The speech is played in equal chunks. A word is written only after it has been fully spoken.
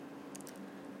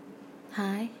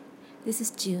Hi, this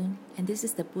is June, and this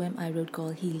is the poem I wrote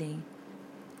called Healing.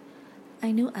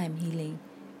 I know I'm healing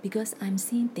because I'm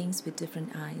seeing things with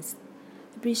different eyes.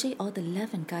 Appreciate all the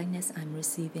love and kindness I'm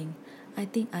receiving. I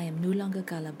think I am no longer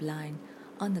colorblind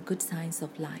on the good signs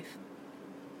of life.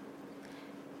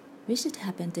 Wish it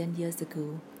happened 10 years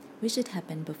ago. Wish it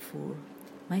happened before.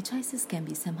 My choices can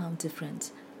be somehow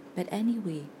different, but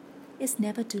anyway, it's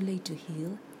never too late to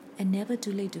heal and never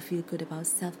too late to feel good about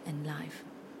self and life.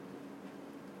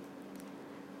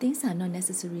 Things are not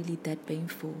necessarily that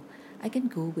painful. I can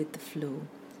go with the flow.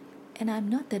 And I'm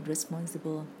not that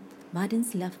responsible.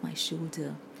 Burdens left my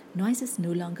shoulder. Noises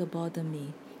no longer bother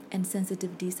me, and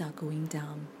sensitivities are going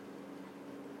down.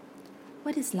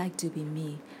 What it's like to be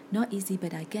me, not easy,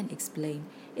 but I can explain.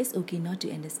 It's okay not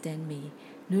to understand me.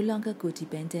 No longer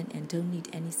codependent and don't need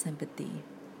any sympathy.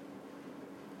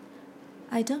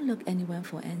 I don't look anyone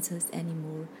for answers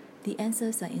anymore. The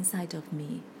answers are inside of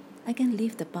me. I can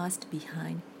leave the past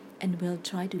behind and will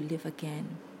try to live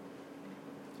again.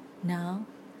 Now,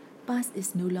 past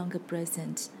is no longer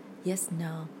present. Yes,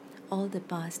 now, all the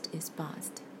past is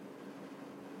past.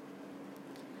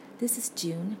 This is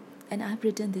June, and I've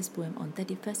written this poem on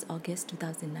 31st August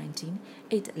 2019,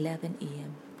 8:11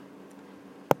 a.m.